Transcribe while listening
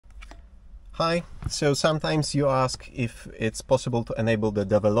Hi, so sometimes you ask if it's possible to enable the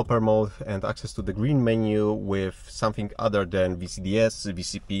developer mode and access to the green menu with something other than VCDS,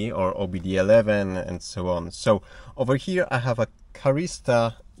 VCP or OBDeleven and so on. So over here I have a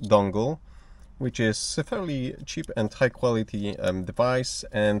Carista dongle, which is a fairly cheap and high quality device,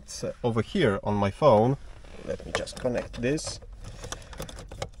 and over here on my phone, let me just connect this.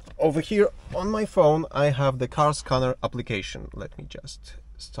 Over here on my phone I have the CarScanner application. Let me just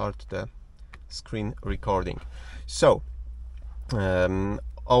start the screen recording. So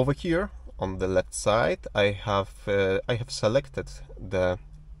over here on the left side I have selected the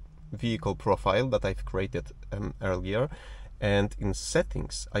vehicle profile that I've created earlier, and in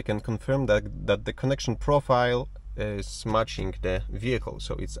settings I can confirm that the connection profile is matching the vehicle.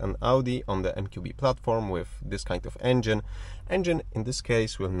 So it's an Audi on the MQB platform with this kind of engine. Engine in this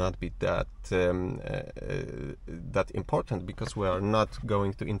case will not be that important because we are not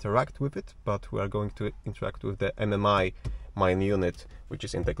going to interact with it, but we are going to interact with the MMI main unit, which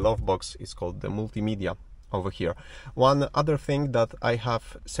is in the glove box. It's called the multimedia over here. One other thing that I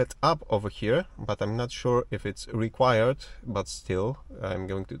have set up over here, but I'm not sure if it's required, but still I'm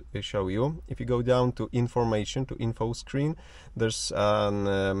going to show you. If you go down to information, to info screen, there's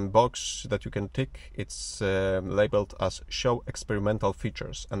a box that you can tick. It's labeled as show experimental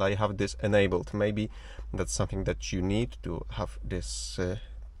features, and I have this enabled. Maybe that's something that you need to have this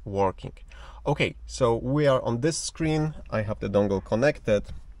working. Okay, so we are on this screen. I have the dongle connected.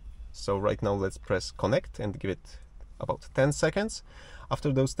 So right now let's press connect and give it about 10 seconds.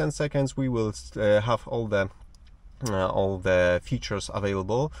 After those 10 seconds we will have all the features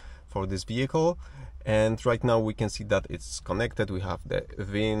available for this vehicle, and right now we can see that it's connected. We have the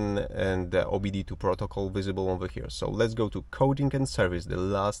VIN and the OBD2 protocol visible over here. So let's go to coding and service, the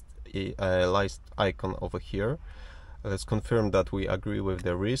last icon over here. Let's confirm that we agree with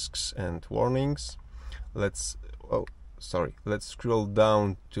the risks and warnings. Let's scroll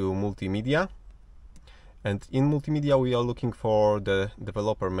down to multimedia, and in multimedia we are looking for the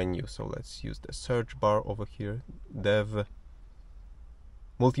developer menu. So let's use the search bar over here, dev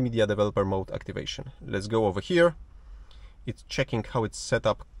multimedia developer mode activation. Let's go over here. It's checking how it's set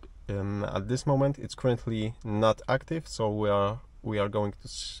up. At this moment it's currently not active, so we are going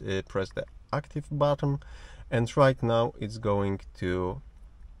to press the active button, and right now it's going to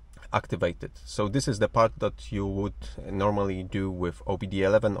activate it. So this is the part that you would normally do with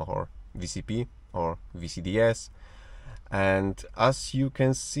OBDeleven or VCP or VCDS. And as you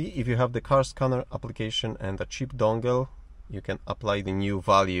can see, if you have the CarScanner application and a cheap dongle, you can apply the new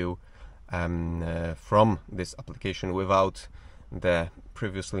value from this application without the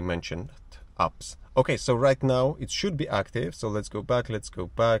previously mentioned apps. Okay, so right now it should be active. So let's go back, let's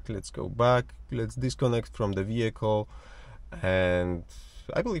disconnect from the vehicle, and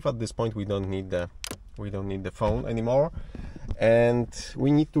I believe at this point we don't need the phone anymore, and we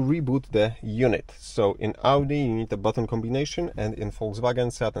need to reboot the unit. So in Audi you need a button combination, and in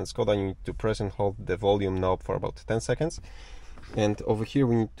Volkswagen, Seat and Skoda you need to press and hold the volume knob for about 10 seconds. And over here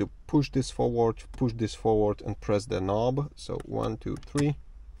we need to push this forward, and press the knob. So 1, 2, 3,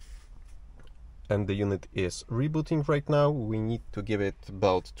 and the unit is rebooting right now. We need to give it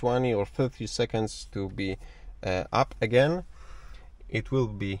about 20 or 30 seconds to be up again. It will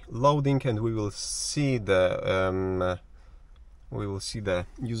be loading, and we will see the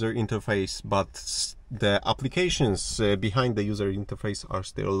user interface, but the applications behind the user interface are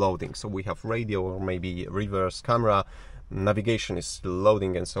still loading. So we have radio or maybe reverse camera, navigation is still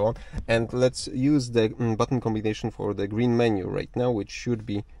loading, and so on. And let's use the button combination for the green menu right now, which should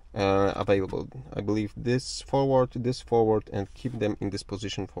be available. I believe this forward, and keep them in this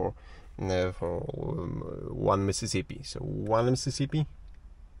position for 1 Mississippi. So 1 Mississippi,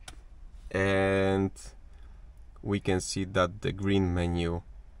 and we can see that the green menu,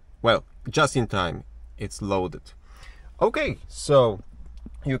 well, just in time it's loaded. Okay, so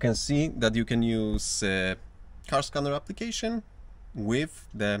you can see that you can use CarScanner application with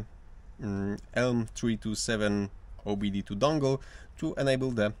the ELM327 OBD2 dongle to enable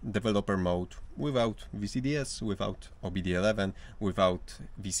the developer mode without VCDS, without OBDeleven, without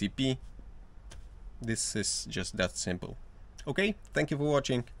VCP. This is just that simple. Okay, thank you for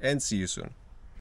watching, and see you soon.